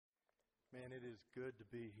Man, it is good to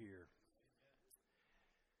be here.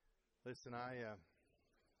 Listen, I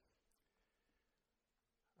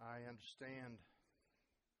understand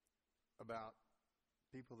about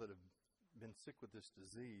people that have been sick with this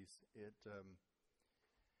disease.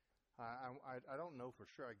 I don't know for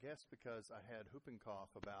sure. I guess because I had whooping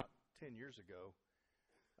cough about 10 years ago.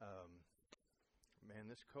 Man,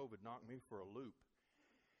 this COVID knocked me for a loop.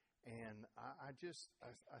 And I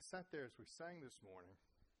sat there as we sang this morning.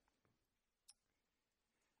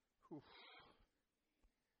 Whew.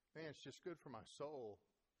 Man, it's just good for my soul.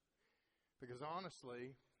 Because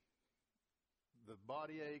honestly, the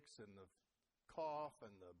body aches and the cough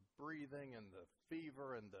and the breathing and the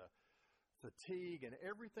fever and the fatigue and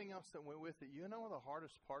everything else that went with it, you know what the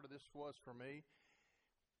hardest part of this was for me?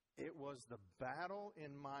 It was the battle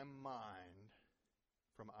in my mind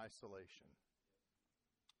from isolation.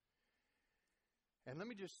 And let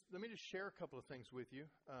me just share a couple of things with you.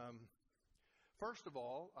 First of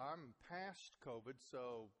all, I'm past COVID,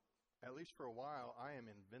 so at least for a while, I am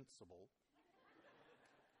invincible.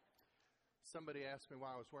 Somebody asked me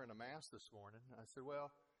why I was wearing a mask this morning. I said, well,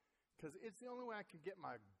 because it's the only way I can get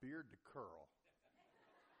my beard to curl.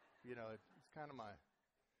 You know, it's kind of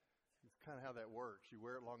how that works. You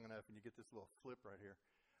wear it long enough and you get this little flip right here.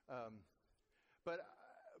 But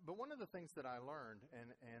one of the things that I learned,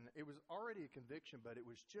 and it was already a conviction, but it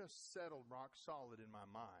was just settled rock solid in my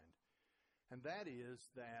mind. And that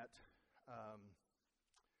is that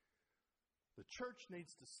the church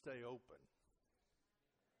needs to stay open.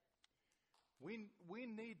 We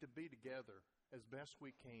need to be together as best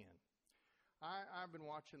we can. I've been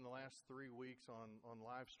watching the last 3 weeks on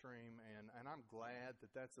live stream, and I'm glad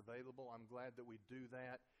that that's available. I'm glad that we do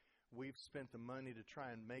that. We've spent the money to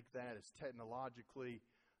try and make that as technologically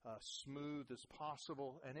smooth as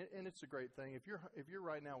possible, and it's a great thing. If you're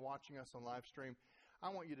right now watching us on live stream, I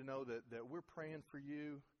want you to know that we're praying for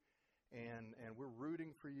you, and we're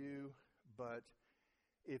rooting for you. But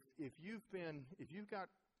if you've got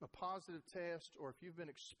a positive test, or if you've been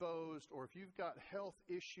exposed, or if you've got health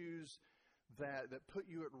issues that put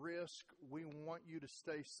you at risk, we want you to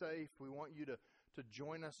stay safe. We want you to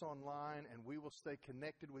join us online, and we will stay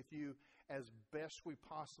connected with you as best we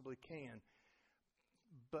possibly can.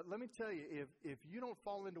 But let me tell you, if you don't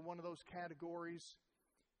fall into one of those categories,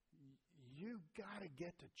 you got to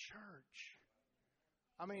get to church.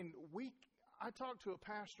 I mean, I talked to a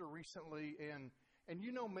pastor recently, and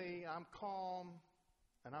you know me, I'm calm,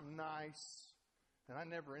 and I'm nice, and I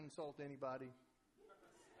never insult anybody.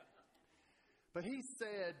 But he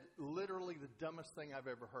said literally the dumbest thing I've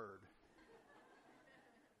ever heard.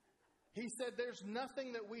 He said, there's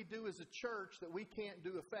nothing that we do as a church that we can't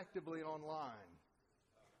do effectively online.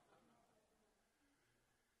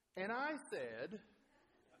 And I said,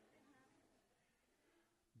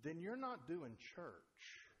 then you're not doing church.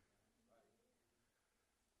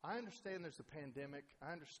 I understand there's a pandemic.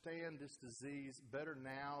 I understand this disease better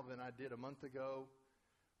now than I did a month ago.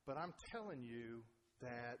 But I'm telling you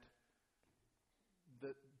that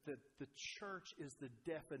the church is the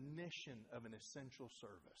definition of an essential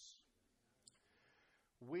service.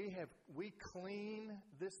 We clean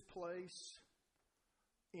this place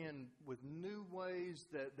with new ways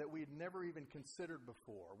that we had never even considered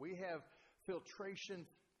before. We have filtration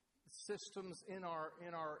systems in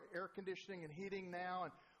our air conditioning and heating now,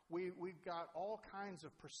 and we've got all kinds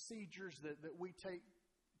of procedures that we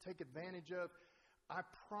take advantage of. I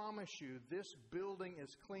promise you, this building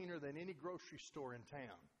is cleaner than any grocery store in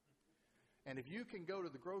town. And if you can go to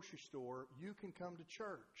the grocery store, you can come to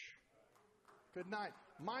church. Good night.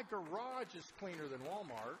 My garage is cleaner than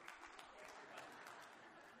Walmart.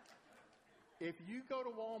 If you go to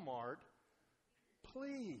Walmart,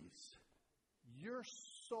 please, your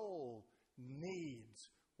soul needs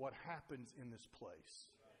what happens in this place.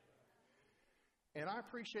 And I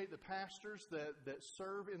appreciate the pastors that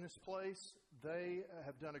serve in this place. They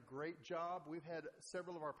have done a great job. We've had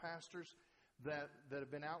several of our pastors that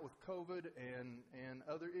have been out with COVID and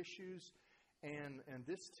other issues. And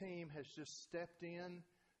this team has just stepped in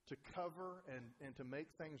to cover and to make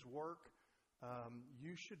things work.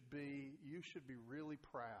 You should be really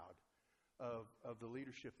proud of the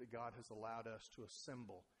leadership that God has allowed us to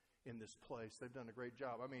assemble in this place. They've done a great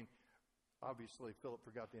job. I mean, obviously, Philip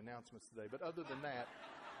forgot the announcements today, but other than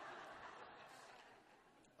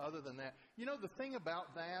that, you know, the thing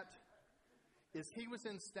about that is he was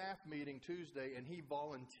in staff meeting Tuesday and he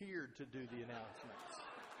volunteered to do the announcements.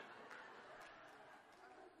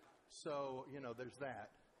 So, you know, there's that.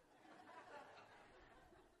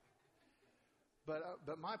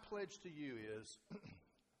 But my pledge to you is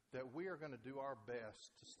that we are going to do our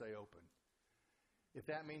best to stay open. if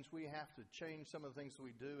that means we have to change some of the things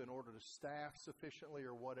we do in order to staff sufficiently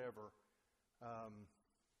or whatever,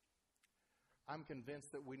 I'm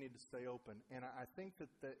convinced that we need to stay open. And I think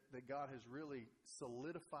that God has really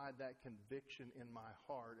solidified that conviction in my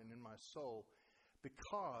heart and in my soul,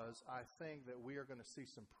 because I think that we are going to see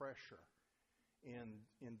some pressure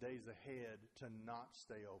in days ahead to not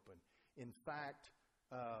stay open. In fact,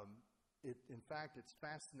 it's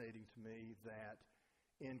fascinating to me that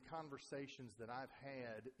in conversations that I've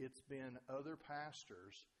had, it's been other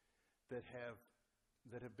pastors that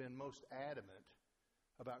have been most adamant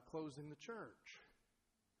about closing the church.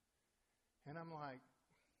 And I'm like,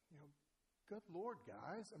 good Lord,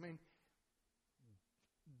 guys. I mean,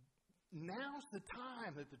 now's the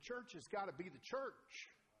time that the church has got to be the church.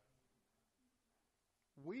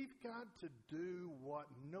 We've got to do what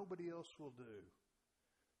nobody else will do.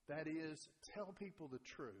 That is, tell people the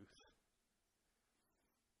truth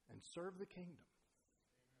and serve the kingdom.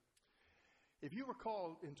 If you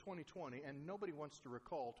recall in 2020, and nobody wants to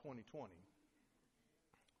recall 2020,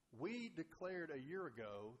 we declared a year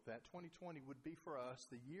ago that 2020 would be for us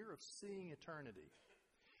the year of seeing eternity.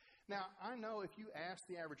 Now, I know if you ask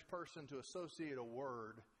the average person to associate a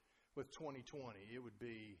word with 2020, it would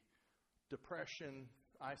be depression,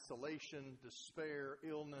 isolation, despair,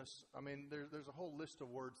 illness. I mean, there's a whole list of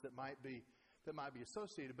words that might be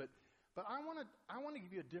associated. But I want to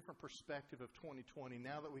give you a different perspective of 2020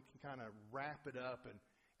 now that we can kind of wrap it up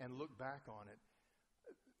and look back on it.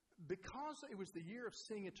 Because it was the year of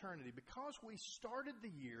seeing eternity, because we started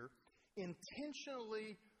the year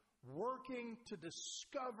intentionally working to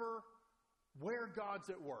discover where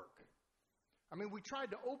God's at work. I mean, we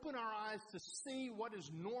tried to open our eyes to see what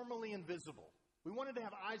is normally invisible. We wanted to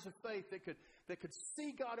have eyes of faith that could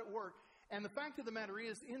see God at work. And the fact of the matter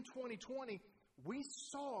is, in 2020, we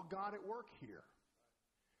saw God at work here.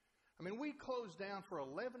 I mean, we closed down for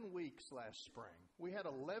 11 weeks last spring. We had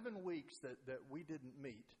 11 weeks that we didn't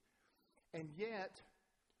meet. And yet,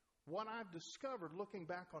 what I've discovered looking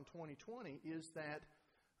back on 2020 is that,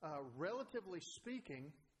 relatively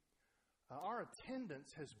speaking, our attendance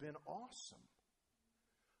has been awesome.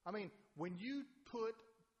 I mean, when you put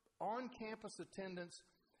on-campus attendance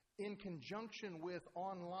in conjunction with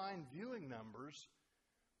online viewing numbers,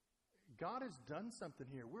 God has done something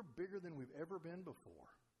here. We're bigger than we've ever been before.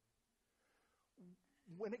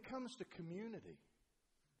 When it comes to community,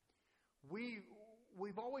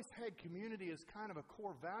 we've always had community as kind of a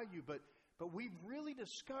core value, but we've really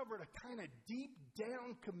discovered a kind of deep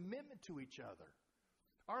down commitment to each other.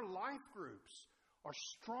 Our life groups are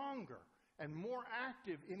stronger and more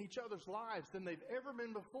active in each other's lives than they've ever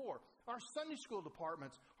been before. Our Sunday school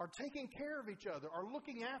departments are taking care of each other, are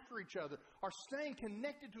looking after each other, are staying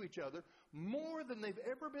connected to each other more than they've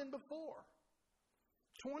ever been before.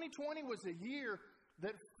 2020 was a year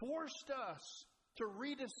that forced us to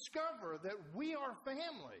rediscover that we are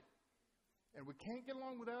family and we can't get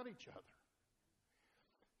along without each other.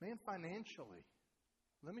 Man, financially,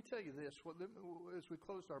 let me tell you this. As we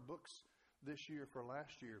closed our books this year for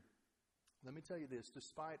last year, let me tell you this.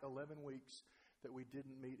 Despite 11 weeks that we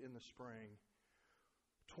didn't meet in the spring,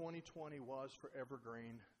 2020 was for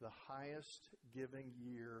Evergreen the highest giving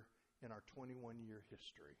year in our 21-year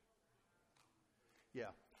history. Yeah,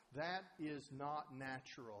 that is not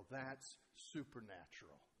natural. That's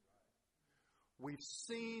supernatural. We've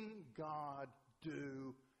seen God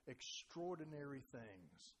do extraordinary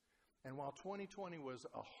things. And while 2020 was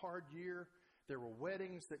a hard year, there were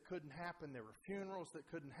weddings that couldn't happen. There were funerals that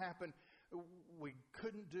couldn't happen. We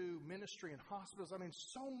couldn't do ministry in hospitals. I mean,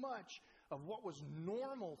 so much of what was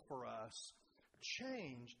normal for us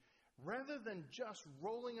changed. Rather than just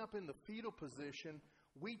rolling up in the fetal position,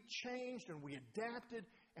 we changed and we adapted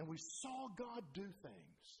and we saw God do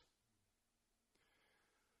things.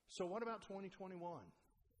 So what about 2021?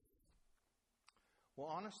 Well,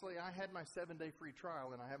 honestly, I had my 7-day free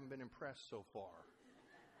trial and I haven't been impressed so far.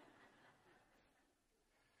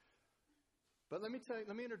 But let me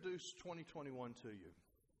introduce 2021 to you.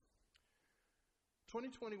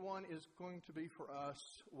 2021 is going to be for us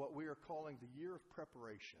what we are calling the year of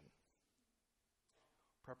preparation.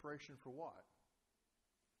 Preparation for what?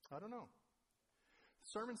 I don't know. The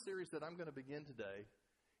sermon series that I'm going to begin today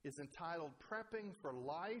is entitled Prepping for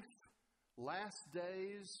Life, Last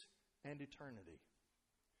Days, and Eternity.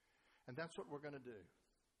 And that's what we're going to do.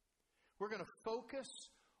 We're going to focus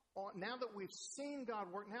on, now that we've seen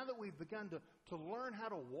God work, now that we've begun to learn how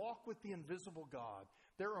to walk with the invisible God,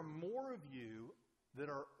 there are more of you that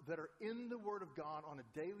are in the Word of God on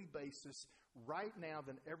a daily basis right now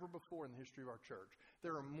than ever before in the history of our church.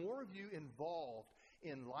 There are more of you involved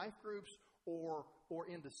in life groups or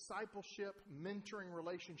in discipleship, mentoring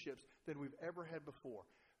relationships than we've ever had before.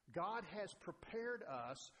 God has prepared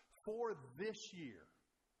us for this year,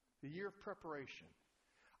 the year of preparation.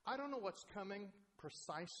 I don't know what's coming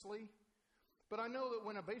precisely, but I know that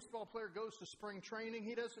when a baseball player goes to spring training,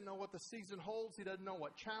 he doesn't know what the season holds. He doesn't know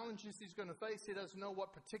what challenges he's going to face. He doesn't know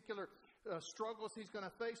what particular struggles he's going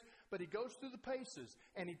to face. But he goes through the paces,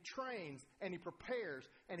 and he trains, and he prepares,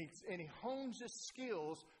 and he hones his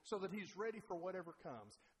skills so that he's ready for whatever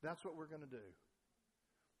comes. That's what we're going to do.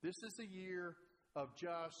 This is a year of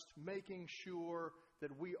just making sure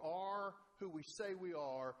that we are who we say we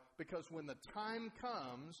are, because when the time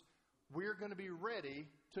comes, we're going to be ready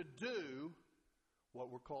to do what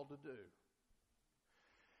we're called to do.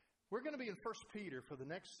 We're going to be in 1 Peter for the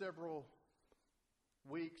next several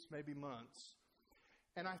weeks, maybe months.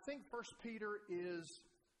 And I think 1 Peter is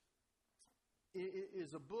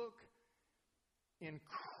a book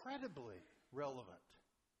incredibly relevant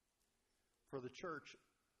for the church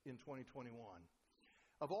in 2021.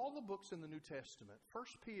 Of all the books in the New Testament, 1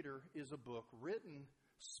 Peter is a book written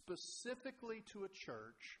specifically to a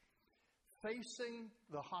church facing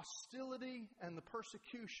the hostility and the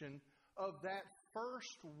persecution of that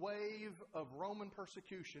first wave of Roman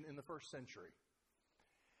persecution in the first century.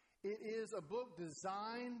 It is a book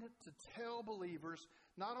designed to tell believers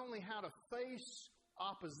not only how to face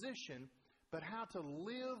opposition, but how to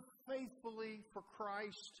live faithfully for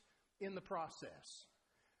Christ in the process.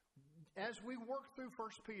 As we work through 1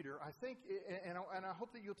 Peter, I think, and I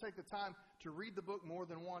hope that you'll take the time to read the book more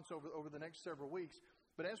than once over the next several weeks,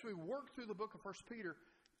 but as we work through the book of 1 Peter,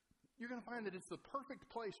 you're going to find that it's the perfect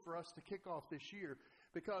place for us to kick off this year,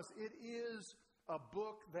 because it is a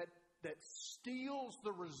book that steels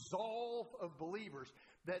the resolve of believers,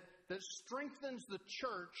 that strengthens the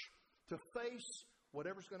church to face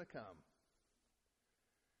whatever's going to come.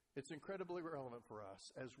 It's incredibly relevant for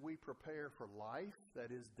us as we prepare for life,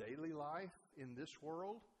 that is daily life in this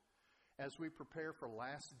world, as we prepare for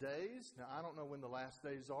last days. Now, I don't know when the last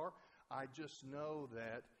days are. I just know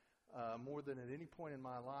that more than at any point in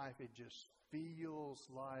my life, it just feels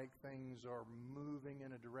like things are moving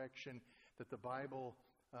in a direction that the Bible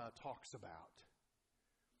talks about.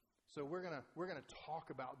 So we're gonna talk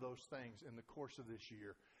about those things in the course of this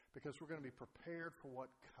year, because we're going to be prepared for what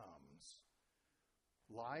comes.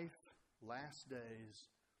 Life, last days,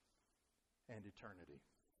 and eternity.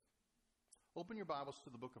 Open your Bibles to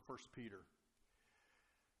the book of 1 Peter.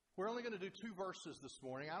 We're only going to do 2 verses this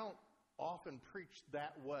morning. I don't often preach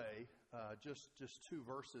that way, just 2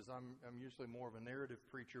 verses. I'm usually more of a narrative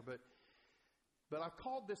preacher, but I've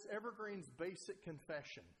called this Evergreen's Basic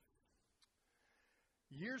Confession.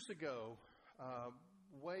 Years ago,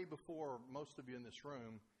 way before most of you in this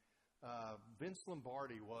room, Vince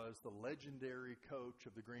Lombardi was the legendary coach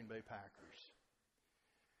of the Green Bay Packers.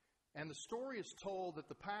 And the story is told that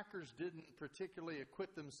the Packers didn't particularly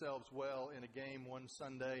acquit themselves well in a game one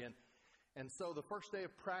Sunday. And so the first day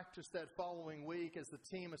of practice that following week, as the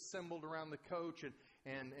team assembled around the coach,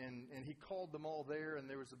 and he called them all there, and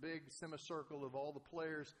there was a big semicircle of all the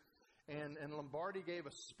players. And Lombardi gave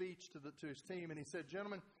a speech to his team, and he said,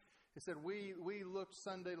 "Gentlemen," he said, we looked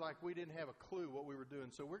Sunday like we didn't have a clue what we were doing,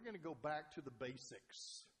 so we're going to go back to the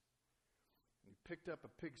basics." He picked up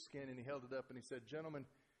a pigskin and he held it up and he said, "Gentlemen,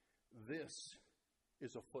 this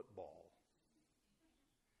is a football."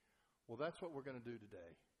 Well, that's what we're going to do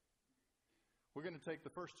today. We're going to take the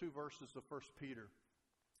first 2 verses of 1 Peter,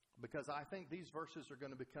 because I think these verses are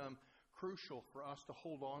going to become crucial for us to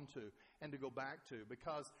hold on to and to go back to,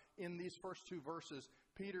 because in these first 2 verses,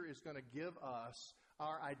 Peter is going to give us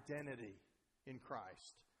our identity in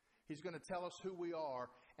Christ. He's going to tell us who we are,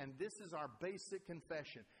 and this is our basic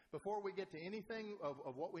confession. Before we get to anything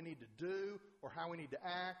of what we need to do or how we need to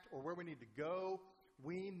act or where we need to go,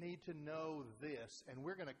 we need to know this, and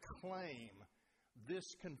we're going to claim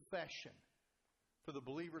this confession for the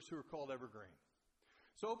believers who are called Evergreen.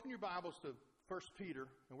 So open your Bibles to 1 Peter,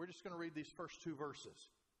 and we're just going to read these first 2 verses.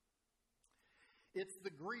 It's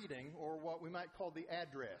the greeting, or what we might call the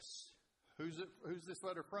address. Who's this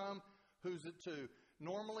letter from? Who's it to?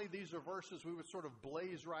 Normally, these are verses we would sort of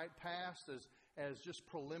blaze right past as just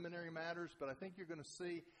preliminary matters, but I think you're going to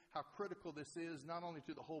see how critical this is, not only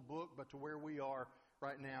to the whole book, but to where we are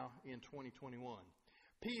right now in 2021.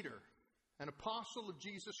 Peter, an apostle of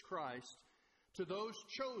Jesus Christ, to those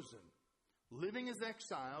chosen, living as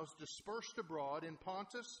exiles, dispersed abroad in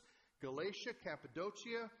Pontus, Galatia,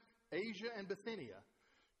 Cappadocia, Asia, and Bithynia,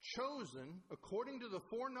 chosen according to the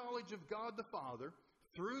foreknowledge of God the Father,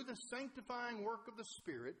 through the sanctifying work of the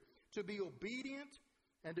Spirit, to be obedient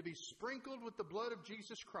and to be sprinkled with the blood of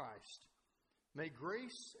Jesus Christ. May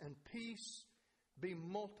grace and peace be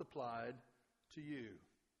multiplied to you.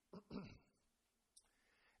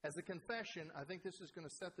 As a confession, I think this is going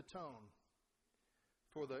to set the tone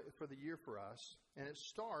for the year for us. And it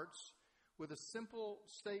starts with a simple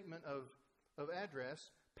statement of address,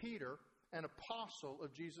 Peter, an apostle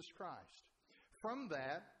of Jesus Christ. From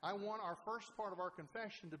that, I want our first part of our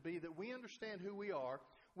confession to be that we understand who we are.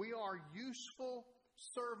 We are useful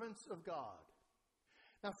servants of God.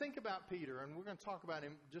 Now think about Peter, and we're going to talk about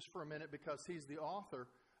him just for a minute because he's the author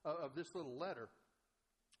of this little letter.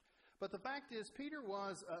 But the fact is, Peter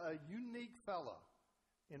was a unique fellow.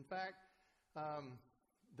 In fact,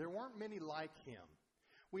 there weren't many like him.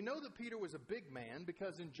 We know that Peter was a big man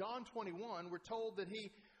because in John 21, we're told that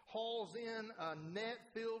he hauls in a net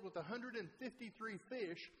filled with 153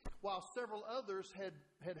 fish while several others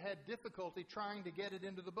had difficulty trying to get it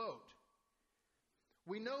into the boat.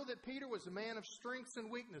 We know that Peter was a man of strengths and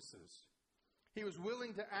weaknesses. He was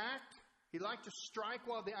willing to act. He liked to strike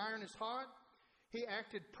while the iron is hot. He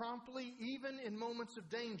acted promptly even in moments of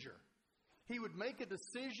danger. He would make a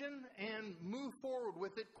decision and move forward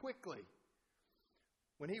with it quickly.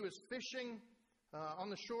 When he was fishing on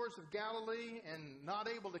the shores of Galilee and not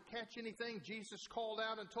able to catch anything, Jesus called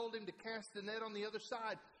out and told him to cast the net on the other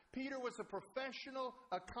side. Peter was a professional,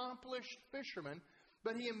 accomplished fisherman,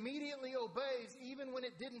 but he immediately obeys even when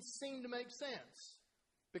it didn't seem to make sense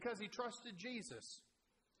because he trusted Jesus.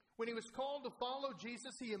 When he was called to follow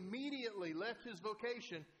Jesus, he immediately left his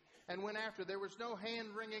vocation and went after. There was no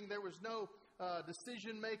hand-wringing. There was no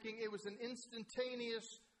decision-making. It was an instantaneous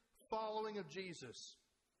following of Jesus.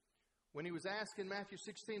 When he was asked in Matthew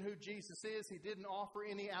 16 who Jesus is, he didn't offer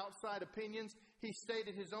any outside opinions. He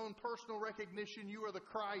stated his own personal recognition: "You are the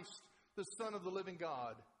Christ, the Son of the living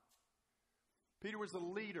God." Peter was a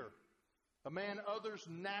leader, a man others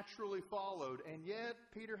naturally followed, and yet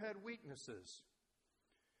Peter had weaknesses.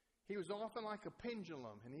 He was often like a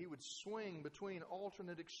pendulum, and he would swing between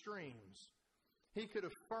alternate extremes. He could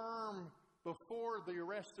affirm before the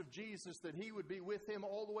arrest of Jesus that he would be with him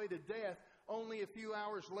all the way to death, only a few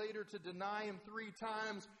hours later to deny him 3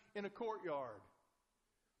 times in a courtyard.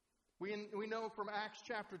 We know from Acts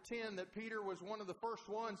chapter 10 that Peter was one of the first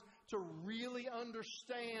ones to really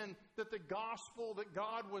understand that the gospel that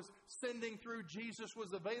God was sending through Jesus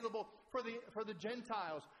was available for the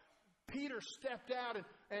Gentiles. Peter stepped out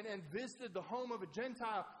and visited the home of a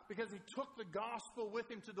Gentile because he took the gospel with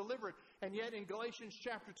him to deliver it. And yet in Galatians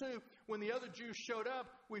chapter 2, when the other Jews showed up,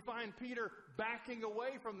 we find Peter backing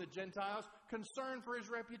away from the Gentiles, concerned for his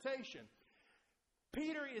reputation.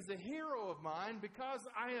 Peter is a hero of mine because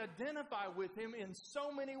I identify with him in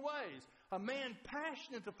so many ways. A man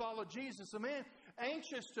passionate to follow Jesus, a man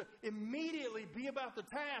anxious to immediately be about the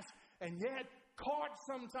task, and yet caught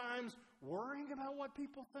sometimes worrying about what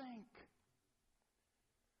people think.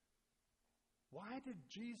 Why did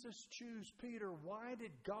Jesus choose Peter? Why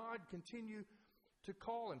did God continue to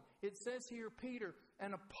call him? It says here, Peter,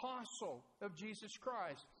 an apostle of Jesus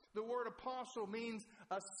Christ. The word apostle means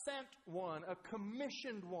a sent one, a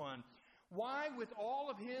commissioned one. Why, with all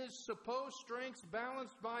of his supposed strengths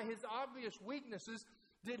balanced by his obvious weaknesses,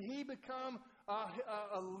 did he become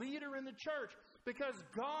a leader in the church? Because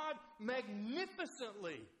God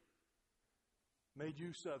magnificently made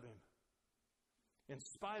use of him. In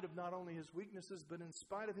spite of not only his weaknesses, but in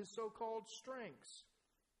spite of his so-called strengths.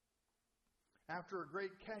 After a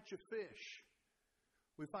great catch of fish,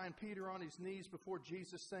 we find Peter on his knees before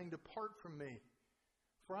Jesus saying, "Depart from me,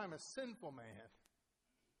 for I'm a sinful man."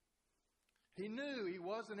 He knew he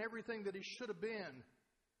wasn't everything that he should have been.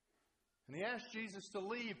 And he asked Jesus to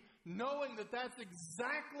leave, knowing that that's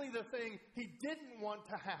exactly the thing he didn't want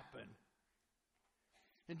to happen.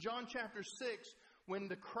 In John chapter 6, when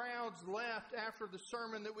the crowds left after the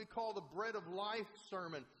sermon that we call the Bread of Life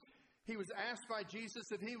sermon, he was asked by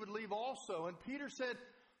Jesus if he would leave also. And Peter said,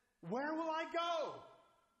 "Where will I go?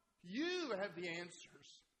 You have the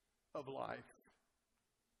answers of life."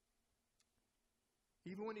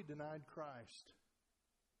 Even when he denied Christ,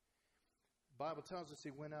 the Bible tells us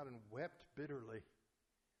he went out and wept bitterly.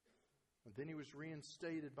 And then he was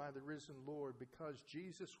reinstated by the risen Lord because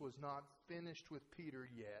Jesus was not finished with Peter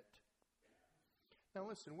yet. Now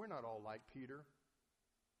listen, we're not all like Peter.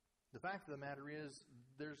 The fact of the matter is,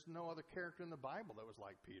 there's no other character in the Bible that was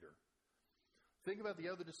like Peter. Think about the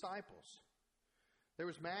other disciples. There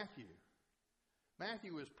was Matthew.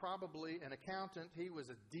 Matthew was probably an accountant. He was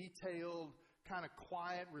a detailed, kind of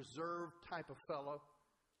quiet, reserved type of fellow.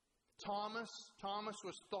 Thomas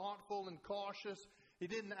was thoughtful and cautious. He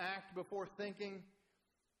didn't act before thinking.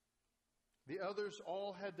 The others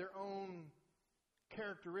all had their own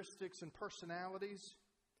characteristics and personalities.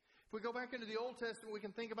 If we go back into the Old Testament, we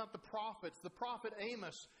can think about the prophets. The prophet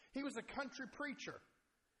Amos, he was a country preacher.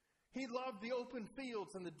 He loved the open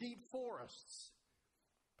fields and the deep forests.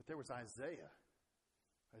 But there was Isaiah.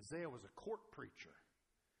 Isaiah was a court preacher.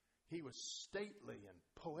 He was stately and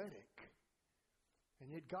poetic. And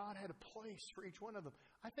yet God had a place for each one of them.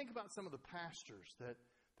 I think about some of the pastors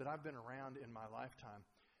that I've been around in my lifetime.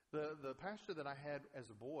 The pastor that I had as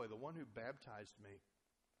a boy, the one who baptized me,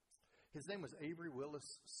 his name was Avery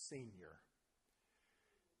Willis Sr.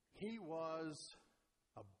 He was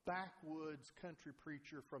a backwoods country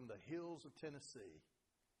preacher from the hills of Tennessee.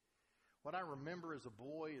 What I remember as a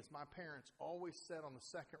boy is my parents always sat on the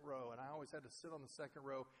second row, and I always had to sit on the second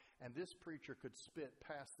row, and this preacher could spit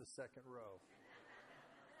past the second row.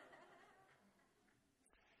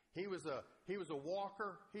 He was a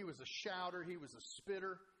walker, he was a shouter, he was a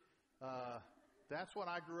spitter. That's what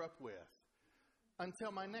I grew up with.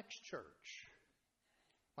 Until my next church.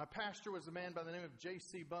 My pastor was a man by the name of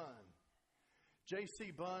J.C. Bunn.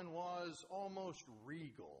 J.C. Bunn was almost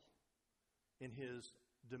regal in his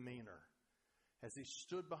demeanor as he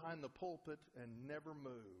stood behind the pulpit and never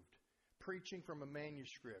moved, preaching from a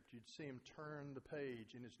manuscript. You'd see him turn the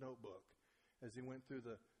page in his notebook as he went through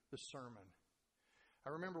the sermon. I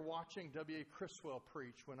remember watching W.A. Criswell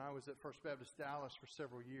preach when I was at First Baptist Dallas for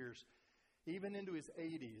several years, even into his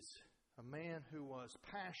 80s. A man who was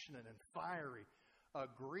passionate and fiery, a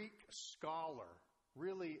Greek scholar,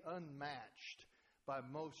 really unmatched by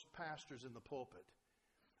most pastors in the pulpit.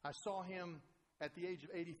 I saw him at the age of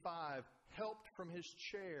 85, helped from his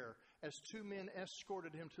chair as two men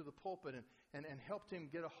escorted him to the pulpit and helped him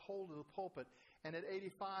get a hold of the pulpit. And at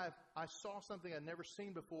 85, I saw something I'd never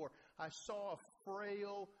seen before. I saw a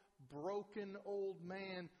frail, broken old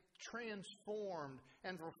man transformed,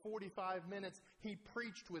 and for 45 minutes he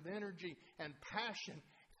preached with energy and passion,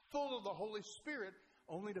 full of the Holy Spirit,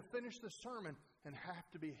 only to finish the sermon and have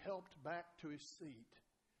to be helped back to his seat.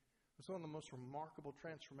 It was one of the most remarkable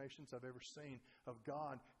transformations I've ever seen of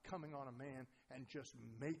God coming on a man and just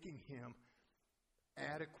making him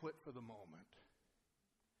adequate for the moment.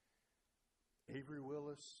 Avery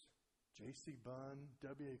Willis, J.C. Bunn,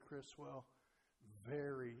 W.A. Criswell,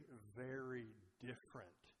 very, very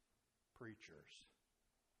different preachers,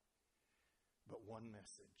 but one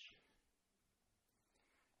message.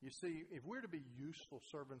 You see, if we're to be useful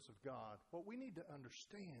servants of God, what we need to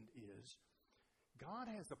understand is God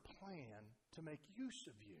has a plan to make use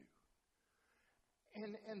of you.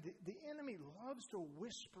 And the enemy loves to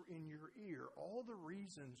whisper in your ear all the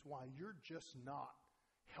reasons why you're just not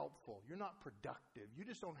helpful. You're not productive. You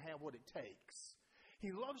just don't have what it takes.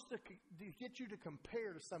 He loves to get you to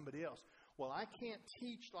compare to somebody else. Well, I can't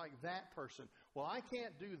teach like that person. Well, I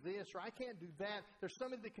can't do this or I can't do that. There's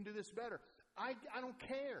somebody that can do this better. I don't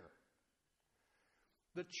care.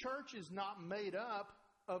 The church is not made up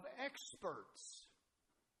of experts.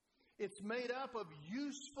 It's made up of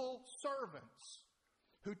useful servants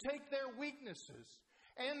who take their weaknesses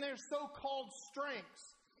and their so-called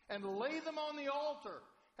strengths and lay them on the altar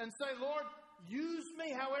and say, Lord, use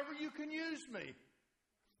me however you can use me.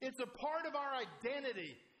 It's a part of our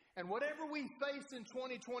identity. And whatever we face in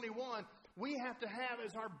 2021, we have to have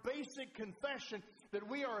as our basic confession that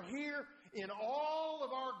we are here in all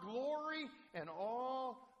of our glory and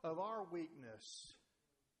all of our weakness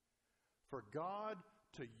for God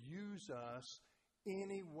to use us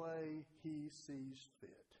any way He sees fit.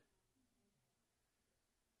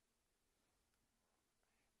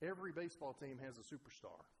 Every baseball team has a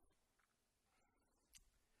superstar.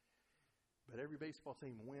 But every baseball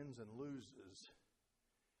team wins and loses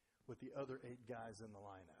with the other 8 guys in the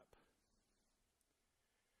lineup.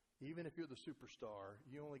 Even if you're the superstar,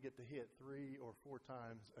 you only get to hit 3 or 4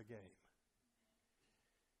 times a game.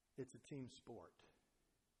 It's a team sport.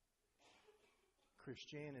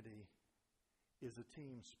 Christianity is a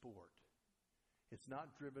team sport. It's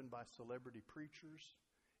not driven by celebrity preachers.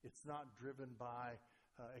 It's not driven by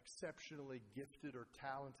exceptionally gifted or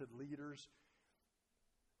talented leaders.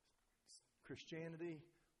 Christianity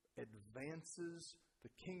advances the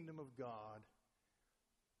kingdom of God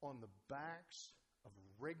on the backs of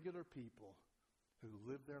regular people who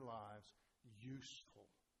live their lives useful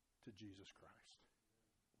to Jesus Christ.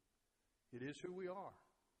 It is who we are.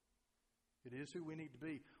 It is who we need to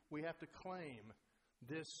be. We have to claim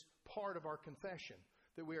this part of our confession,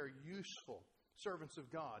 that we are useful servants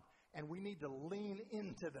of God, and we need to lean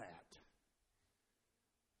into that.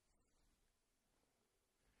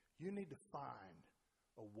 You need to find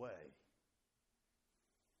a way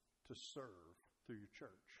to serve through your church.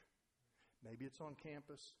 Maybe it's on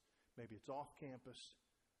campus, maybe it's off campus,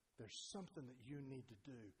 there's something that you need to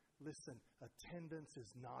do. Listen, attendance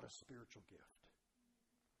is not a spiritual gift.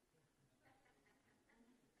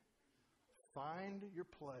 Find your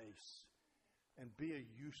place and be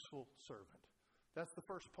a useful servant. That's the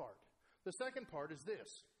first part. The second part is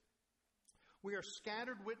this. We are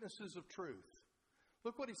scattered witnesses of truth.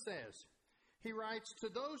 Look what he says. He writes, to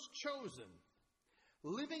those chosen,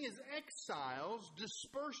 living as exiles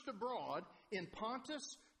dispersed abroad in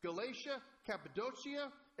Pontus, Galatia,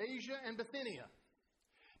 Cappadocia, Asia, and Bithynia.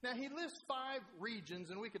 Now, he lists 5 regions,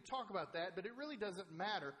 and we could talk about that, but it really doesn't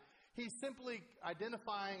matter. He's simply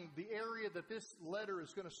identifying the area that this letter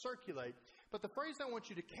is going to circulate. But the phrase I want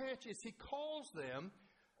you to catch is he calls them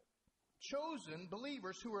chosen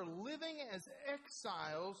believers who are living as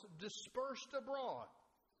exiles dispersed abroad.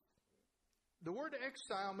 The word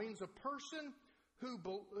exile means a person who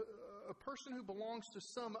belongs to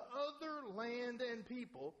some other land and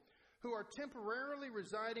people who are temporarily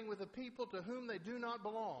residing with a people to whom they do not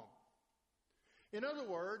belong. In other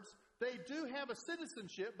words, they do have a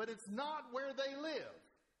citizenship, but it's not where they live.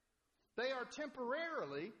 They are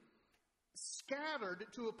temporarily scattered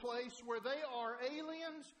to a place where they are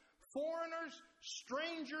aliens, foreigners,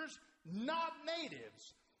 strangers, not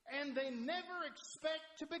natives, and they never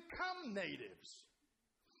expect to become natives.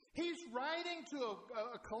 He's writing to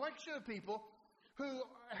a collection of people who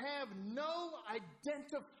have no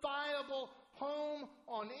identifiable home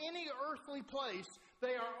on any earthly place.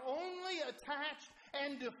 They are only attached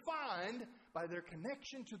and defined by their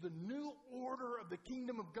connection to the new order of the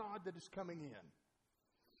kingdom of God that is coming in.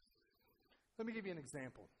 Let me give you an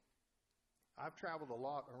example. I've traveled a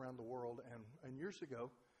lot around the world, and years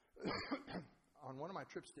ago, on one of my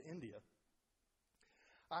trips to India,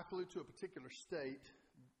 I flew to a particular state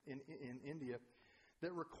in India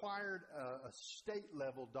that required a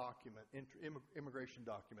state-level document, immigration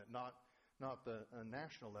document, not the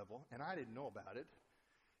national level, and I didn't know about it.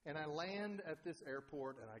 And I land at this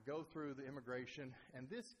airport, and I go through the immigration, and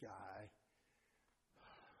this guy,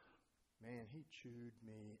 man, he chewed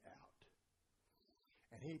me out.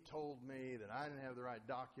 And he told me that I didn't have the right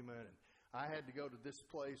document, and I had to go to this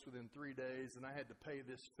place within 3 days, and I had to pay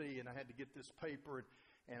this fee, and I had to get this paper,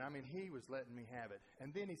 and I mean, he was letting me have it.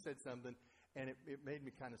 And then he said something, and it made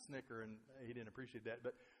me kind of snicker, and he didn't appreciate that.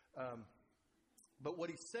 But what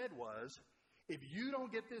he said was, if you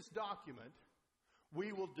don't get this document,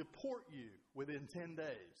 we will deport you within 10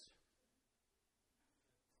 days.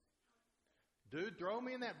 Dude, throw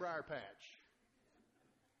me in that briar patch.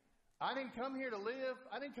 I didn't come here to live.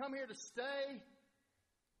 I didn't come here to stay.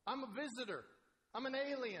 I'm a visitor. I'm an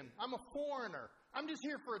alien. I'm a foreigner. I'm just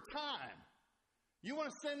here for a time. You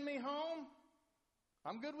want to send me home?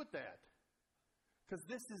 I'm good with that. Because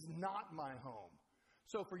this is not my home.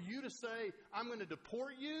 So for you to say, I'm going to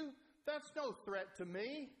deport you, that's no threat to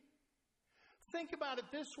me. Think about it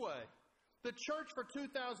this way. The church for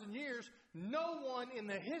 2,000 years, no one in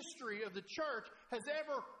the history of the church has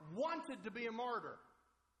ever wanted to be a martyr.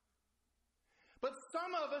 But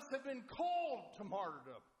some of us have been called to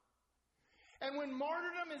martyrdom. And when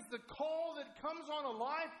martyrdom is the call that comes on a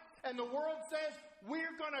life and the world says,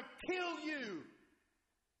 we're going to kill you.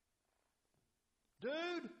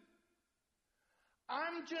 Dude,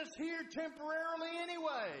 I'm just here temporarily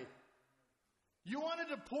anyway. You want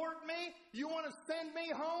to deport me? You want to send me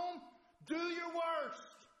home? Do your worst.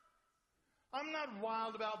 I'm not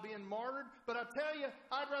wild about being martyred, but I tell you,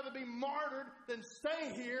 I'd rather be martyred than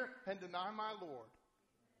stay here and deny my Lord.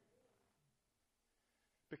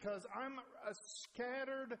 Because I'm a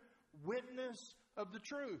scattered witness of the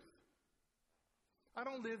truth. I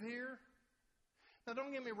don't live here. Now,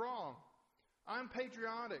 don't get me wrong. I'm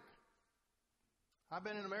patriotic. I've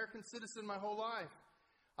been an American citizen my whole life.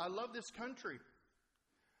 I love this country.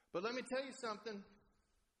 But let me tell you something.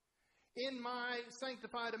 In my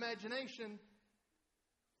sanctified imagination,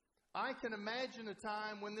 I can imagine a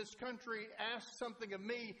time when this country asks something of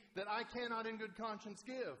me that I cannot in good conscience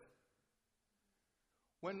give.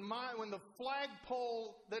 When the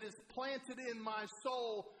flagpole that is planted in my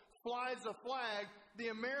soul flies a flag, the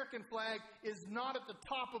American flag is not at the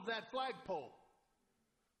top of that flagpole.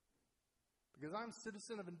 Because I'm a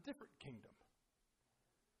citizen of a different kingdom.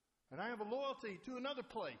 And I have a loyalty to another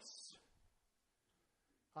place.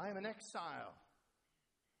 I am an exile,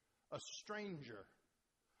 a stranger,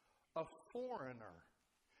 a foreigner.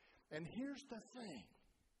 And here's the thing.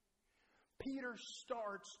 Peter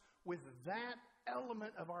starts with that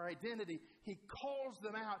element of our identity. He calls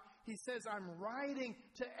them out. He says, I'm writing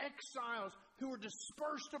to exiles who are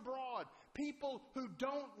dispersed abroad, people who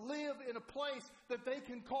don't live in a place that they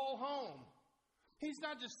can call home. He's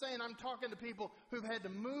not just saying, I'm talking to people who've had to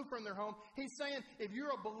move from their home. He's saying, if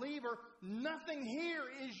you're a believer, nothing here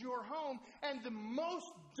is your home. And the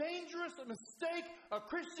most dangerous mistake a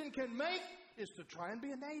Christian can make is to try and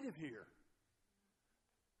be a native here.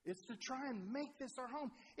 It's to try and make this our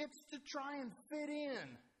home. It's to try and fit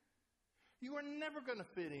in. You are never going to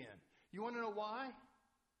fit in. You want to know why?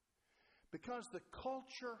 Because the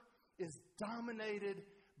culture is dominated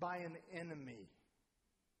by an enemy.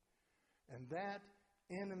 And that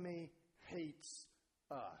enemy hates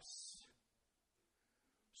us.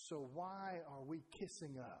 So why are we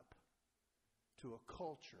kissing up to a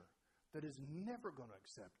culture that is never going to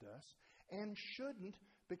accept us and shouldn't?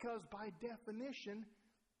 Because by definition,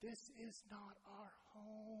 this is not our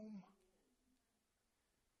home.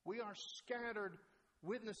 We are scattered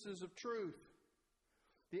witnesses of truth.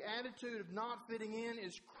 The attitude of not fitting in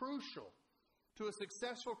is crucial to a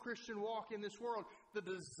successful Christian walk in this world. The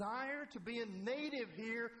desire to be a native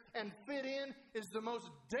here and fit in is the most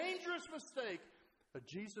dangerous mistake a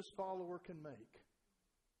Jesus follower can make.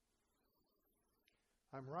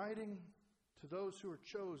 I'm writing to those who are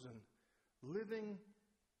chosen, living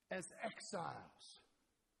as exiles.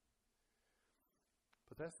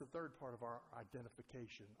 But that's the third part of our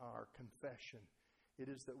identification, our confession. It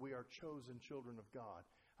is that we are chosen children of God.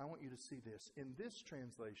 I want you to see this. In this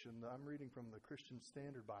translation, I'm reading from the Christian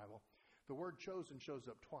Standard Bible, the word chosen shows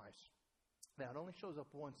up twice. Now, it only shows up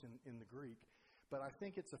once in the Greek, but I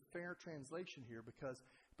think it's a fair translation here because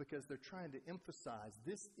they're trying to emphasize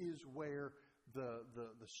this is where the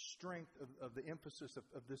strength of the emphasis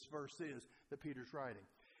of this verse is that Peter's writing.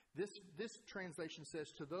 This translation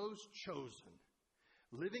says, to those chosen,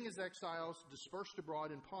 living as exiles, dispersed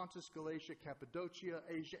abroad in Pontus, Galatia, Cappadocia,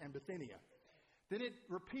 Asia, and Bithynia. Then it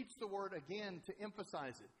repeats the word again to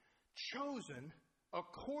emphasize it. Chosen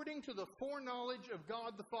according to the foreknowledge of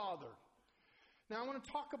God the Father. Now I want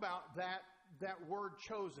to talk about that word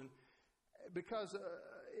chosen because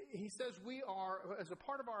he says we are, as a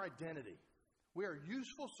part of our identity, we are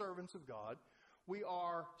useful servants of God. We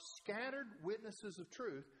are scattered witnesses of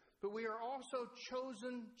truth, but we are also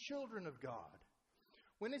chosen children of God.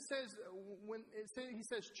 He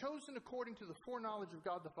says, chosen according to the foreknowledge of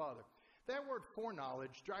God the Father. That word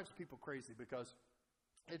foreknowledge drives people crazy because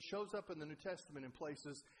it shows up in the New Testament in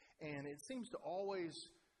places, and it seems to always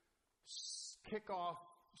kick off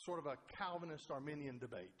sort of a Calvinist Arminian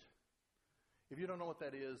debate. If you don't know what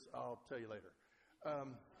that is, I'll tell you later.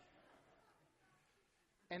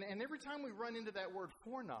 And every time we run into that word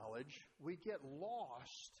foreknowledge, we get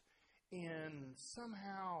lost in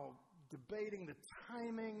somehow debating the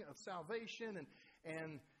timing of salvation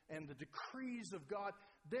and the decrees of God.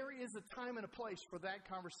 There is a time and a place for that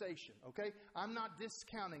conversation, okay? I'm not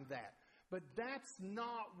discounting that. But that's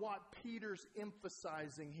not what Peter's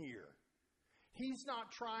emphasizing here. He's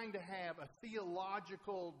not trying to have a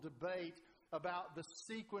theological debate about the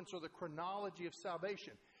sequence or the chronology of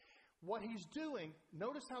salvation. What he's doing,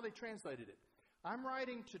 notice how they translated it. I'm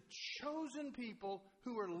writing to chosen people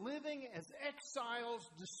who are living as exiles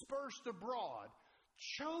dispersed abroad,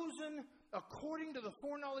 chosen according to the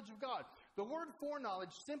foreknowledge of God. The word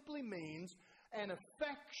foreknowledge simply means an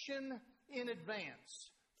affection in advance.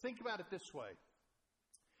 Think about it this way.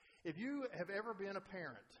 If you have ever been a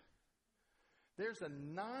parent, there's a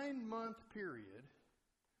 9-month period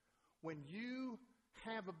when you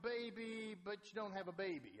have a baby, but you don't have a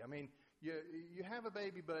baby. I mean, you have a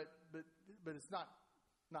baby, but it's not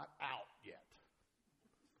out yet.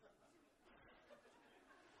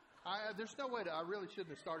 There's no way I really shouldn't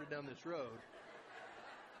have started down this road.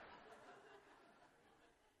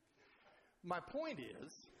 My point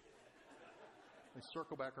is, let's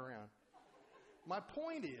circle back around. My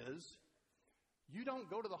point is, you don't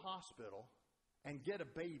go to the hospital and get a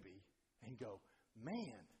baby and go,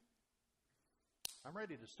 man, I'm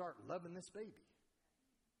ready to start loving this baby.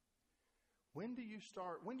 When do you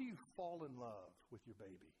fall in love with your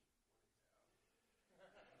baby?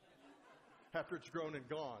 After it's grown and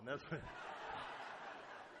gone. That's what.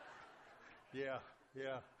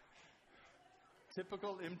 Yeah.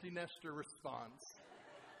 Typical empty nester response.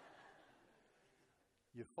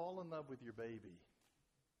 You fall in love with your baby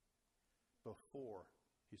before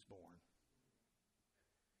he's born.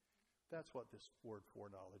 That's what this word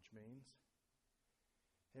foreknowledge means.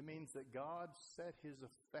 It means that God set his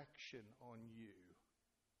affection on you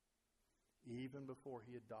even before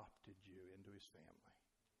he adopted you into his family.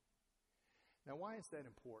 Now, why is that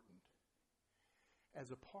important?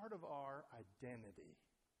 As a part of our identity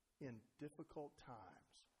in difficult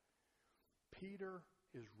times, Peter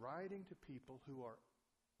is writing to people who are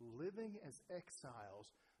living as exiles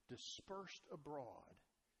dispersed abroad.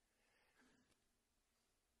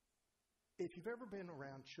 if you've ever been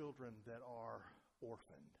around children that are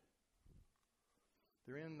orphaned,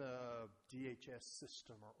 they're in the DHS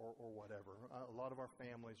system or whatever. A lot of our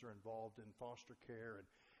families are involved in foster care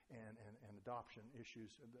and adoption issues.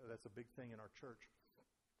 That's a big thing in our church.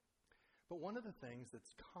 But one of the things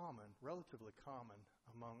that's common, relatively common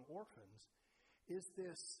among orphans, is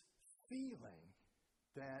this feeling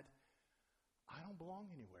that I don't belong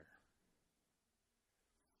anywhere.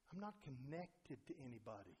 I'm not connected to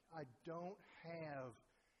anybody. I don't have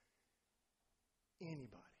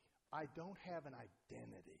anybody. I don't have an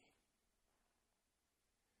identity.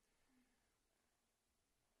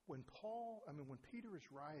 When Peter is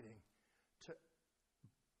writing to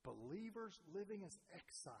believers living as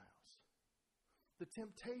exiles, the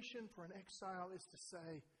temptation for an exile is to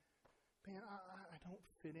say, man, I don't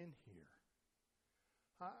fit in here.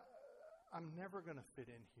 I'm never going to fit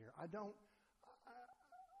in here. I don't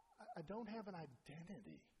have an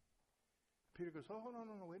identity. Peter goes, oh,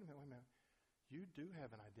 no, wait a minute. You do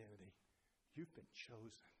have an identity. You've been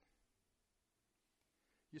chosen.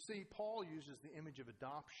 You see, Paul uses the image of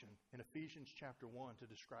adoption in Ephesians chapter 1 to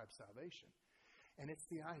describe salvation. And it's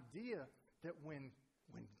the idea that when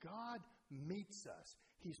God meets us,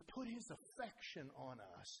 He's put His affection on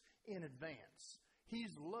us in advance.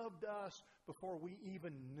 He's loved us before we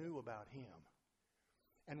even knew about Him.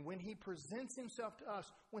 And when He presents Himself to us,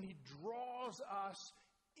 when He draws us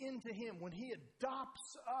into Him, when He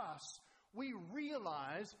adopts us, we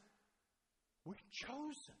realize we're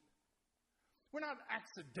chosen. We're not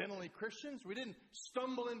accidentally Christians. We didn't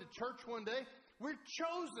stumble into church one day. We're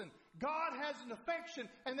chosen. God has an affection,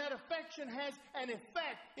 and that affection has an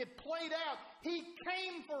effect. It played out. He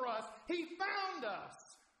came for us. He found us,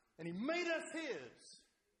 and He made us His.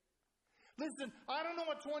 Listen, I don't know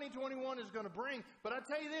what 2021 is going to bring, but I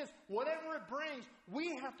tell you this, whatever it brings,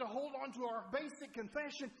 we have to hold on to our basic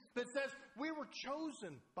confession that says we were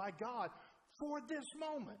chosen by God for this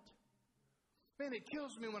moment. Man, it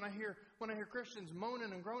kills me when I hear Christians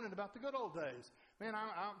moaning and groaning about the good old days. Man,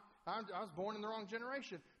 I was born in the wrong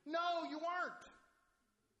generation. No, you weren't.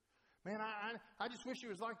 Man, I just wish it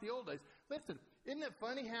was like the old days. Listen, isn't it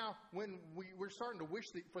funny how when we're starting to wish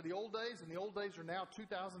for the old days, and the old days are now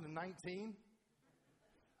 2019?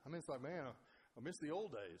 I mean, it's like, man, I miss the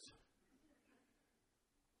old days.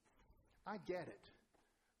 I get it.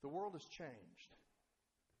 The world has changed.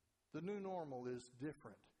 The new normal is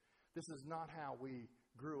different. This is not how we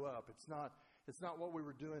grew up. It's not what we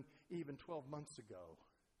were doing even 12 months ago.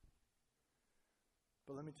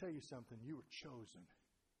 But let me tell you something. You were chosen.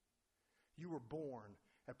 You were born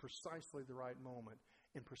at precisely the right moment,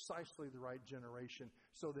 in precisely the right generation,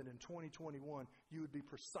 so that in 2021 you would be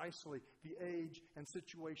precisely the age and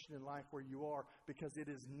situation in life where you are, because it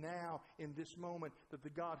is now in this moment that the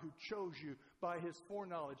God who chose you by His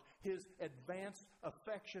foreknowledge, His advanced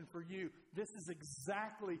affection for you, this is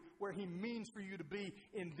exactly where He means for you to be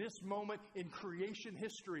in this moment in creation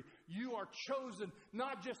history. You are chosen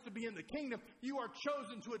not just to be in the kingdom, you are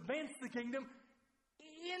chosen to advance the kingdom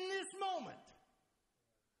in this moment.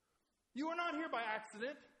 You are not here by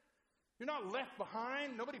accident. You're not left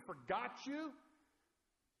behind. Nobody forgot you.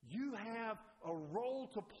 You have a role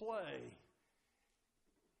to play.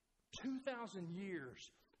 2,000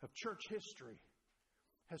 years of church history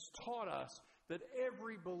has taught us that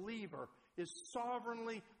every believer is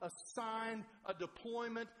sovereignly assigned a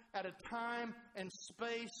deployment at a time and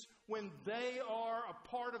space when they are a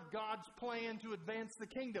part of God's plan to advance the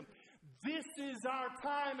kingdom. This is our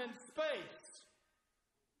time and space.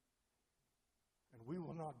 And we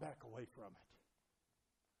will not back away from it.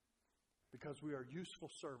 Because we are useful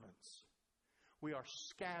servants. We are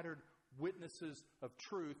scattered witnesses of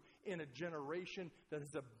truth in a generation that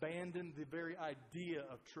has abandoned the very idea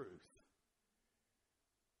of truth.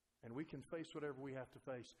 And we can face whatever we have to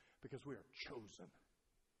face because we are chosen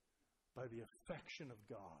by the affection of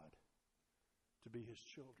God to be His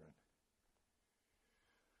children.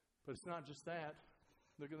 But it's not just that.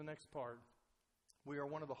 Look at the next part. We are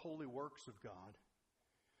one of the holy works of God.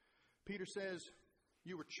 Peter says,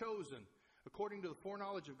 you were chosen according to the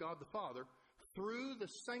foreknowledge of God the Father through the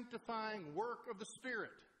sanctifying work of the Spirit.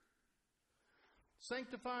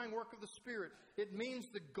 Sanctifying work of the Spirit. It means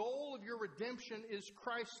the goal of your redemption is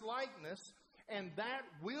Christ-likeness, and that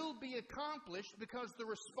will be accomplished because the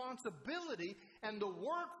responsibility and the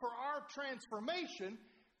work for our transformation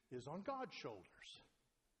is on God's shoulders.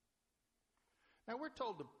 Now, we're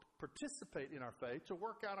told to participate in our faith, to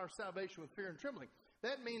work out our salvation with fear and trembling.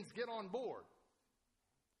 That means get on board.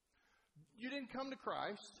 You didn't come to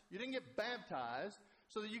Christ. You didn't get baptized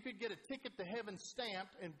so that you could get a ticket to heaven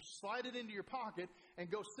stamped and slide it into your pocket and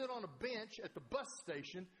go sit on a bench at the bus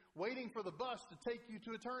station waiting for the bus to take you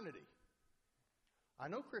to eternity. I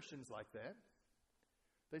know Christians like that.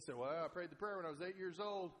 They say, well, I prayed the prayer when I was 8 years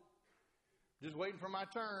old. Just waiting for my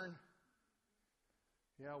turn.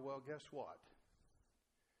 Yeah, well, guess what?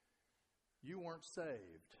 You weren't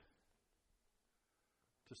saved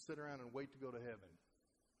to sit around and wait to go to heaven.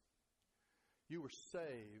 You were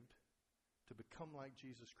saved to become like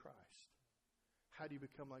Jesus Christ. How do you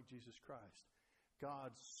become like Jesus Christ?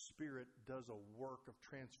 God's Spirit does a work of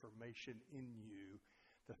transformation in you.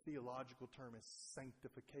 The theological term is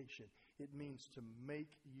sanctification. It means to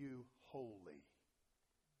make you holy.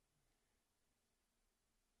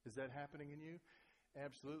 Is that happening in you?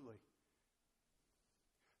 Absolutely.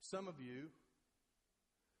 Some of you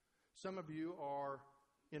are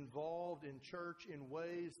involved in church in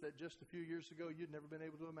ways that just a few years ago you'd never been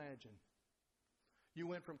able to imagine. You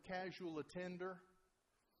went from casual attender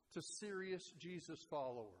to serious Jesus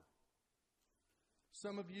follower.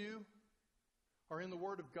 Some of you are in the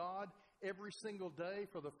Word of God every single day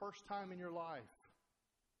for the first time in your life.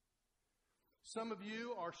 Some of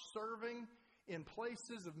you are serving in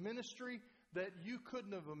places of ministry that you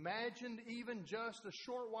couldn't have imagined even just a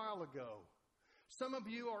short while ago. Some of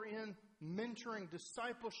you are in mentoring,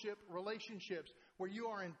 discipleship relationships where you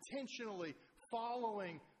are intentionally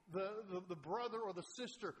following the brother or the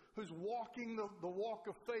sister who's walking the walk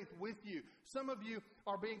of faith with you. Some of you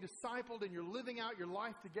are being discipled and you're living out your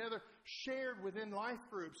life together, shared within life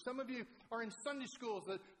groups. Some of you are in Sunday schools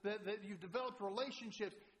that you've developed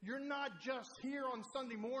relationships. You're not just here on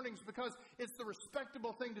Sunday mornings because it's the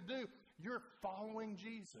respectable thing to do. You're following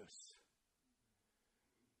Jesus.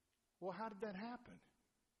 Well, how did that happen?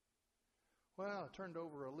 Well, I turned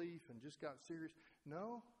over a leaf and just got serious.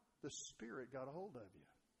 No, the Spirit got a hold of you.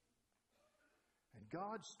 And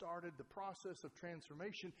God started the process of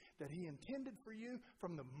transformation that He intended for you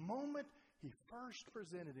from the moment He first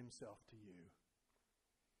presented Himself to you.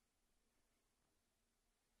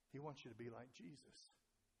 He wants you to be like Jesus.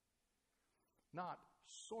 Not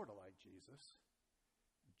sort of like Jesus,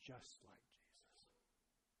 just like Jesus.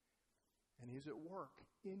 And He's at work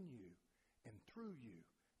in you and through you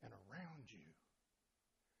and around you.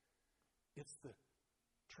 It's the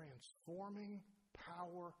transforming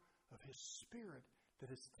power of His Spirit that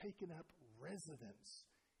has taken up residence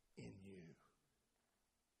in you.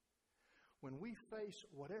 When we face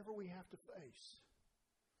whatever we have to face,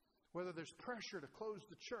 whether there's pressure to close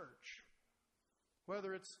the church,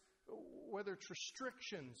 whether it's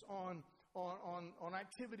restrictions on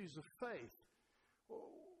activities of faith,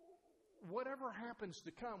 whatever happens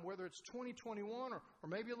to come, whether it's 2021 or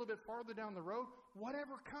maybe a little bit farther down the road,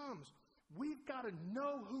 whatever comes, we've got to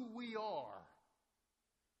know who we are.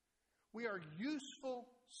 We are useful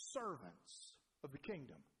servants of the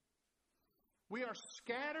kingdom. We are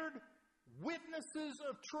scattered witnesses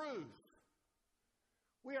of truth.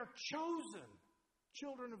 We are chosen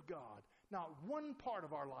children of God. Not one part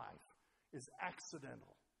of our life is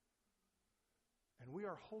accidental. And we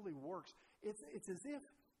are holy works. It's as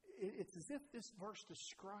if this verse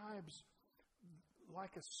describes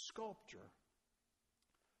like a sculptor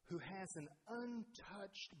who has an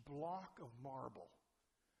untouched block of marble.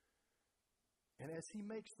 And as he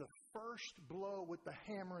makes the first blow with the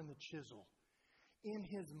hammer and the chisel, in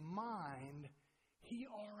his mind, he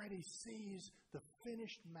already sees the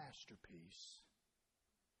finished masterpiece.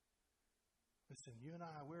 Listen, you and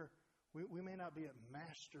I, we may not be at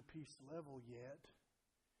masterpiece level yet,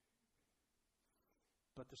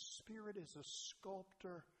 but the Spirit is a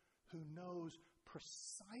sculptor who knows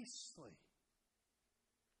precisely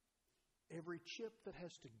every chip that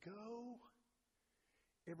has to go,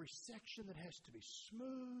 every section that has to be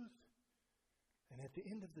smooth. And at the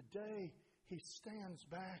end of the day, He stands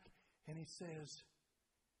back and He says,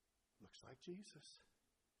 looks like Jesus.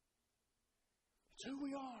 It's who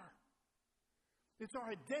we are. It's our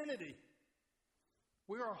identity.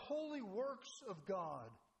 We are holy works of God.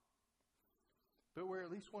 But we're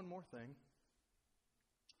at least one more thing.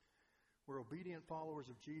 We're obedient followers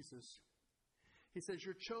of Jesus. He says,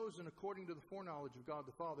 you're chosen according to the foreknowledge of God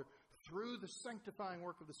the Father through the sanctifying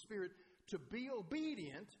work of the Spirit to be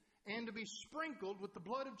obedient and to be sprinkled with the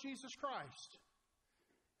blood of Jesus Christ.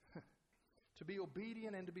 To be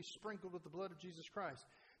obedient and to be sprinkled with the blood of Jesus Christ.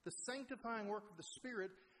 The sanctifying work of the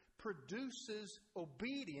Spirit produces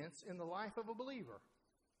obedience in the life of a believer.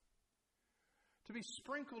 To be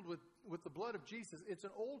sprinkled with the blood of Jesus, it's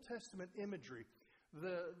an Old Testament imagery.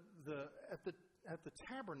 At the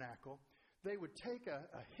tabernacle, they would take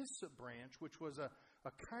a hyssop branch, which was a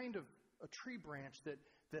kind of a tree branch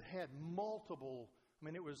that had multiple. I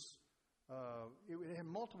mean, it had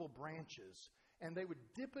multiple branches, and they would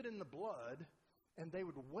dip it in the blood, and they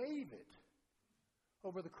would wave it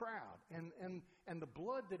over the crowd. And the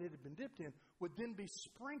blood that it had been dipped in would then be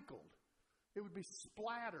sprinkled. It would be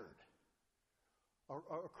splattered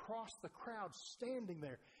across the crowd standing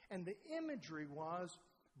there. And the imagery was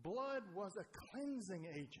blood was a cleansing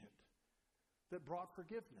agent that brought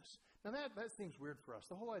forgiveness. Now that seems weird for us.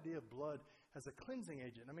 The whole idea of blood as a cleansing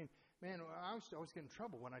agent. I mean, man, I used to always get in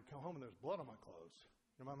trouble when I'd come home and there was blood on my clothes.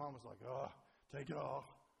 And my mom was like, "Oh, take it off."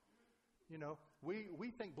 You know,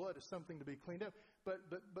 we think blood is something to be cleaned up. But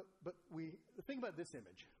we think about this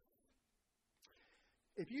image.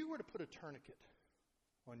 If you were to put a tourniquet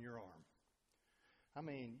on your arm, I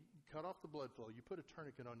mean, cut off the blood flow, you put a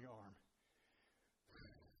tourniquet on your arm,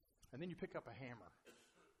 and then you pick up a hammer,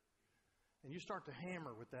 and you start to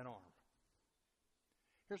hammer with that arm.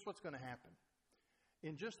 Here's what's going to happen.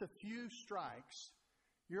 In just a few strikes,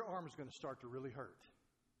 your arm is going to start to really hurt.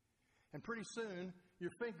 And pretty soon,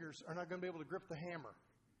 your fingers are not going to be able to grip the hammer.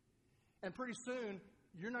 And pretty soon,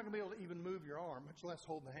 you're not going to be able to even move your arm, much less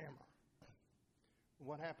hold the hammer.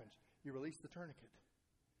 What happens? You release the tourniquet,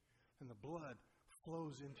 and the blood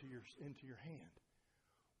flows into your hand.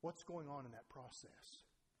 What's going on in that process?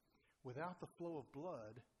 Without the flow of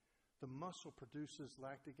blood, the muscle produces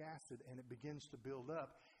lactic acid, and it begins to build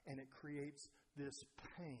up, and it creates this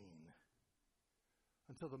pain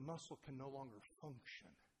until the muscle can no longer function.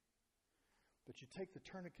 But you take the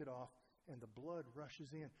tourniquet off, and the blood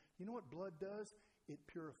rushes in. You know what blood does? It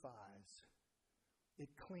purifies. It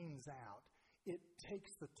cleans out. It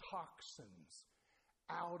takes the toxins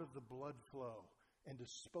out of the blood flow and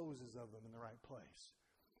disposes of them in the right place.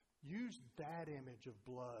 Use that image of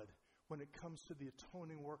blood when it comes to the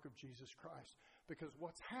atoning work of Jesus Christ. Because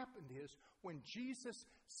what's happened is when Jesus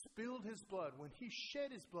spilled his blood, when he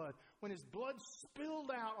shed his blood, when his blood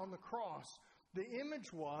spilled out on the cross, the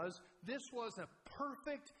image was this was a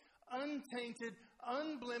perfect, untainted,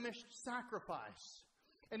 unblemished sacrifice.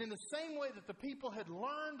 And in the same way that the people had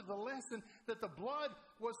learned the lesson that the blood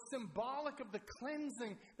was symbolic of the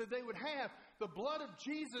cleansing that they would have, the blood of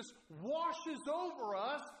Jesus washes over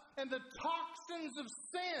us, and the toxins of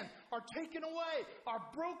sin are taken away. Our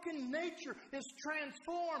broken nature is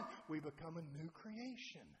transformed. We become a new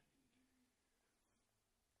creation.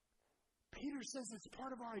 Peter says it's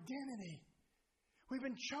part of our identity. We've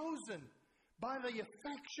been chosen by the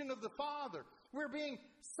affection of the Father. We're being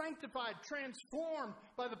sanctified, transformed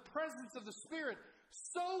by the presence of the Spirit,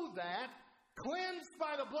 so that, cleansed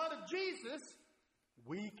by the blood of Jesus,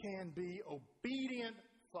 we can be obedient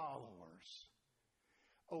followers.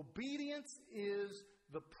 Obedience is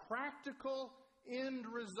the practical end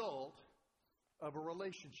result of a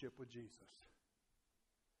relationship with Jesus.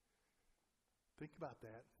 Think about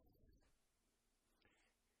that.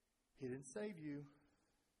 He didn't save you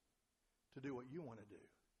to do what you want to do.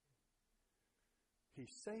 He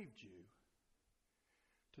saved you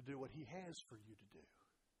to do what he has for you to do.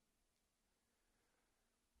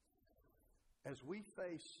 As we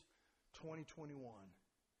face 2021,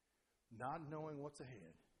 not knowing what's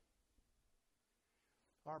ahead,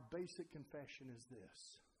 our basic confession is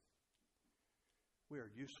this: we are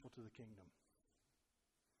useful to the kingdom.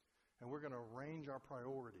 And we're going to arrange our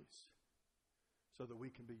priorities so that we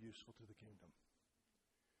can be useful to the kingdom.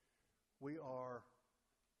 We are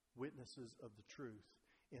witnesses of the truth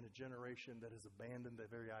in a generation that has abandoned the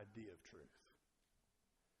very idea of truth.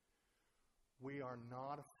 We are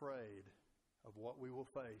not afraid of what we will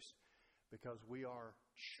face because we are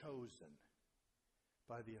chosen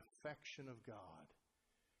by the affection of God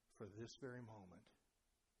for this very moment.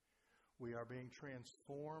 We are being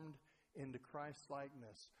transformed into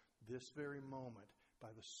Christ-likeness this very moment by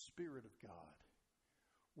the Spirit of God.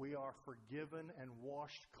 We are forgiven and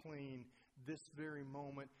washed clean this very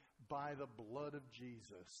moment by the blood of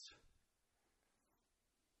Jesus.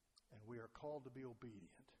 And we are called to be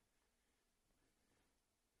obedient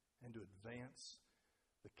and to advance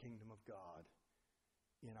the kingdom of God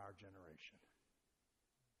in our generation.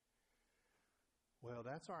 Well,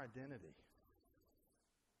 that's our identity.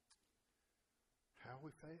 How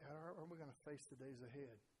are we going to face the days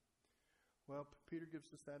ahead? Well, Peter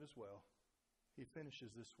gives us that as well. He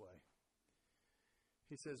finishes this way.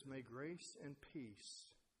 He says, "May grace and peace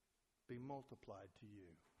be multiplied to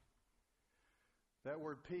you." That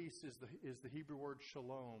word peace is the Hebrew word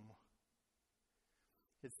shalom.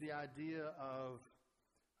 It's the idea of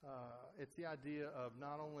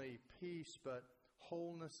not only peace but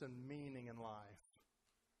wholeness and meaning in life.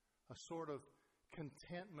 A sort of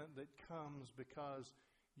contentment that comes because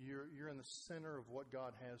you're in the center of what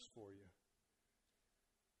God has for you.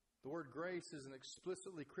 The word grace is an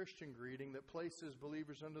explicitly Christian greeting that places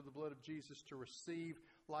believers under the blood of Jesus to receive,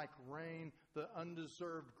 like rain, the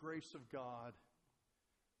undeserved grace of God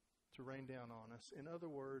to rain down on us. In other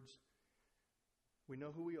words, we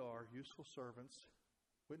know who we are: useful servants,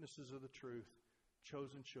 witnesses of the truth,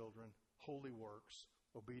 chosen children, holy works,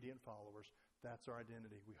 obedient followers. That's our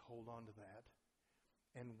identity. We hold on to that.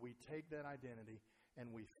 And we take that identity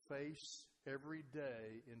and we face every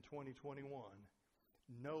day in 2021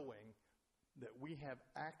 knowing that we have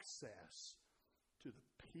access to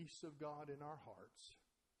the peace of God in our hearts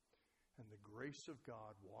and the grace of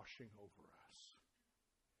God washing over us.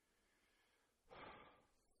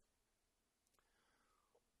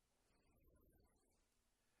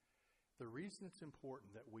 The reason it's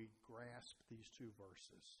important that we grasp these two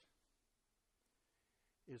verses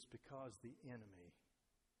is because the enemy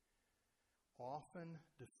often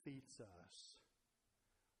defeats us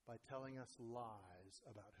by telling us lies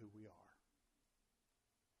about who we are.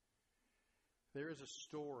 There is a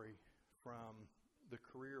story from the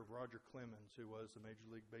career of Roger Clemens, who was a Major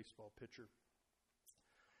League Baseball pitcher.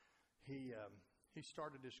 He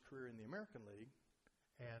started his career in the American League,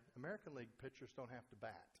 and American League pitchers don't have to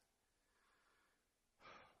bat.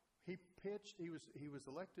 He pitched. He was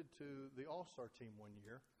elected to the All-Star team one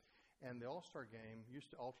year, and the All-Star game used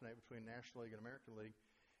to alternate between National League and American League,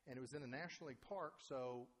 and it was in a National League park,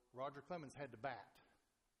 so Roger Clemens had to bat.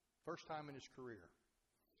 First time in his career.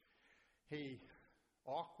 He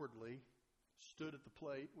awkwardly stood at the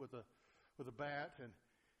plate with a bat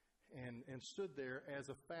and stood there as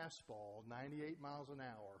a fastball, 98 miles an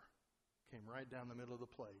hour, came right down the middle of the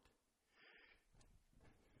plate.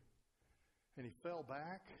 And he fell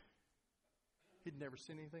back. He'd never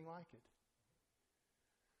seen anything like it.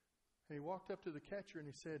 And he walked up to the catcher and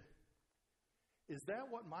he said, "Is that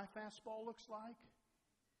what my fastball looks like?"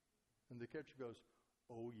 And the catcher goes,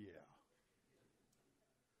 "Oh, yeah."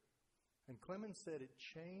 And Clemens said it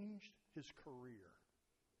changed his career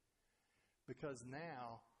because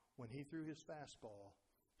now, when he threw his fastball,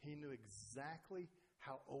 he knew exactly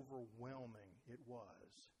how overwhelming it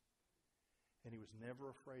was. And he was never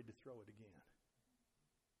afraid to throw it again.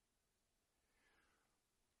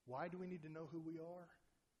 Why do we need to know who we are?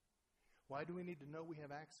 Why do we need to know we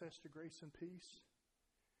have access to grace and peace?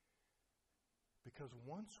 Because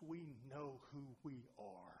once we know who we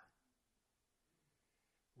are,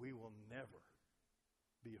 we will never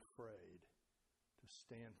be afraid to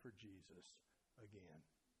stand for Jesus again.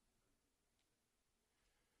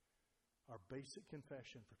 Our basic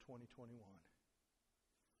confession for 2021.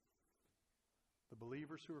 The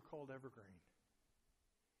believers who are called Evergreen,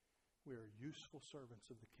 we are useful servants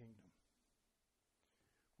of the kingdom.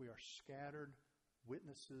 We are scattered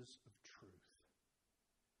witnesses of truth.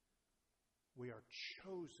 We are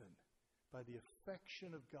chosen by the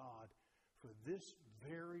affection of God for this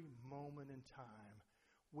very moment in time.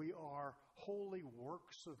 We are holy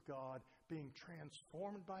works of God being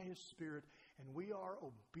transformed by His Spirit, and we are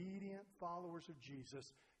obedient followers of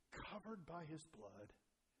Jesus, covered by His blood,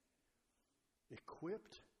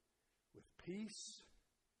 equipped with peace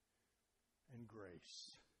and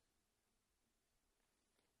grace.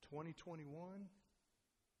 2021,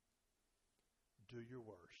 do your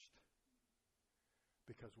worst,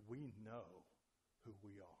 because we know